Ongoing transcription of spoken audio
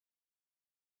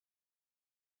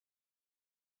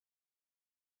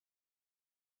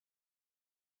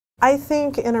I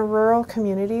think in a rural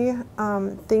community,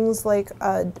 things like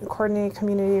a coordinated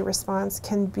community response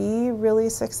can be really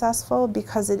successful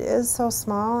because it is so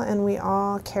small and we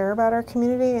all care about our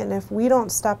community, and if we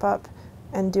don't step up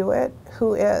and do it,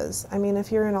 who is? I mean,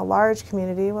 if you're in a large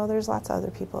community, well, there's lots of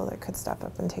other people that could step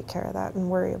up and take care of that and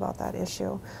worry about that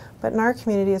issue. But in our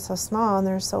community, it's so small and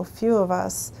there's so few of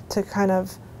us to kind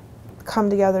of come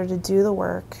together to do the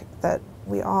work that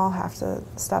we all have to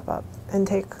step up and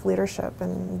take leadership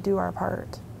and do our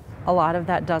part. A lot of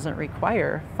that doesn't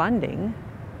require funding.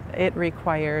 It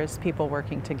requires people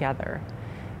working together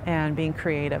and being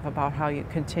creative about how you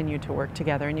continue to work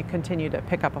together and you continue to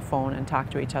pick up a phone and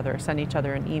talk to each other, send each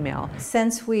other an email.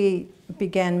 Since we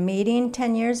began meeting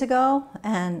 10 years ago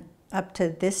and up to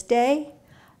this day,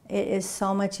 it is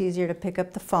so much easier to pick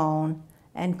up the phone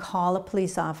and call a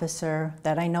police officer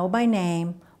that I know by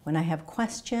name. When I have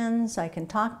questions, I can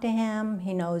talk to him.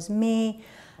 He knows me.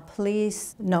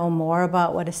 Police know more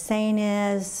about what a SANE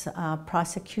is.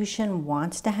 Prosecution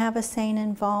wants to have a SANE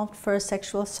involved for a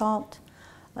sexual assault.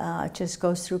 It just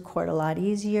goes through court a lot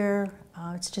easier.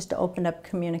 It's just opened up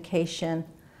communication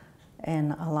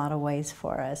in a lot of ways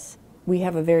for us. We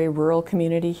have a very rural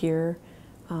community here,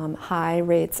 high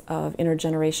rates of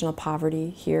intergenerational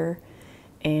poverty here,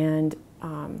 and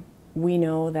we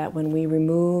know that when we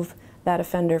remove that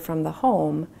offender from the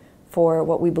home for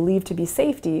what we believe to be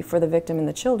safety for the victim and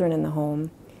the children in the home,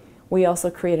 we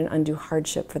also create an undue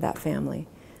hardship for that family.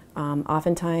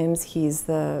 Oftentimes he's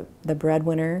the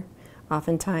breadwinner.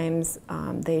 Oftentimes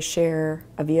they share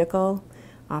a vehicle.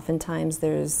 Oftentimes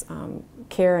there's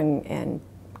care and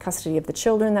custody of the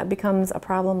children that becomes a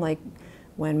problem, like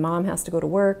when mom has to go to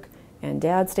work and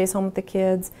dad stays home with the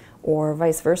kids, or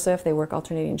vice versa if they work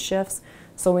alternating shifts.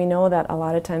 So we know that a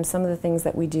lot of times some of the things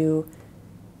that we do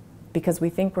because we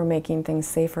think we're making things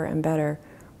safer and better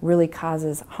really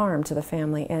causes harm to the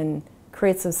family and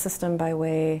creates a system by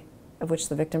way of which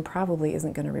the victim probably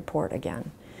isn't going to report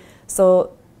again.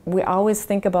 So we always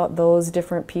think about those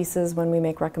different pieces when we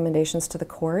make recommendations to the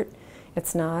court.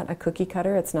 It's not a cookie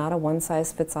cutter, it's not a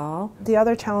one-size-fits-all. The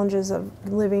other challenges of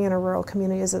living in a rural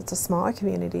community is it's a small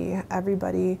community.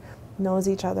 Everybody knows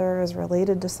each other, is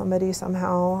related to somebody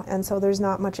somehow, and so there's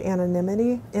not much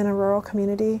anonymity in a rural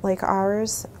community like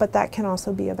ours, but that can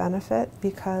also be a benefit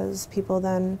because people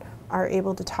then are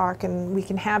able to talk and we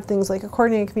can have things like a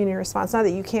coordinated community response. Not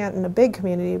that you can't in a big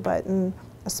community, but in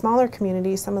a smaller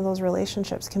community, some of those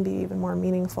relationships can be even more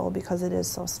meaningful because it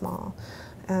is so small.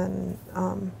 And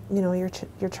you know,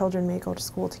 your children may go to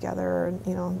school together, or,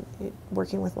 you know,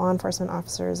 working with law enforcement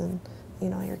officers, and you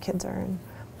know, your kids are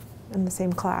in the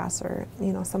same class, or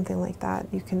you know, something like that.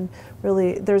 You can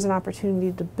really, there's an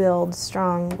opportunity to build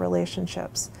strong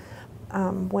relationships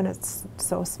when it's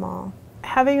so small.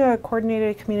 Having a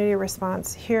coordinated community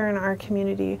response here in our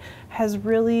community has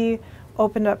really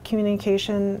opened up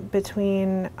communication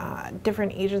between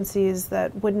different agencies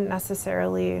that wouldn't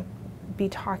necessarily be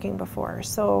talking before.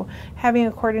 So having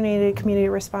a coordinated community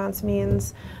response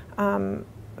means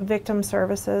victim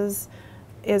services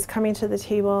is coming to the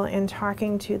table and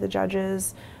talking to the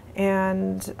judges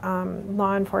and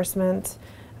law enforcement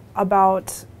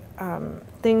about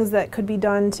things that could be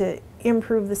done to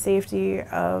improve the safety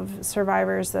of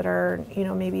survivors that are, you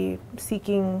know, maybe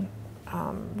seeking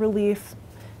relief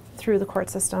through the court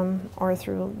system or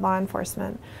through law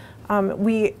enforcement.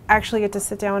 We actually get to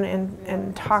sit down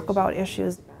and talk about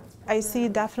issues. I see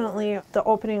definitely the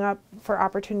opening up for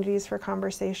opportunities for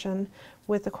conversation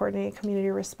with the coordinated community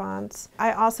response.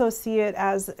 I also see it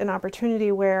as an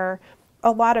opportunity where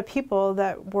a lot of people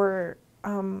that were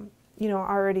you know,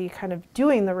 already kind of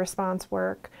doing the response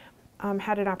work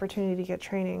had an opportunity to get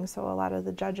training. So a lot of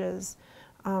the judges,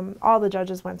 all the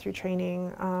judges went through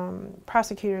training,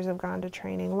 prosecutors have gone to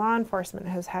training, law enforcement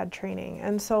has had training.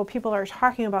 And so people are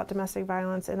talking about domestic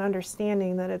violence and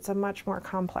understanding that it's a much more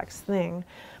complex thing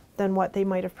than what they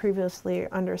might have previously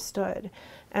understood.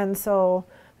 And so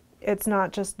it's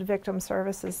not just victim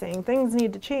services saying things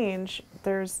need to change.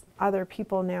 There's other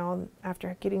people now,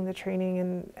 after getting the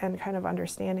training and kind of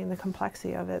understanding the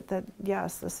complexity of it, that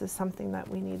yes, this is something that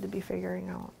we need to be figuring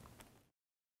out.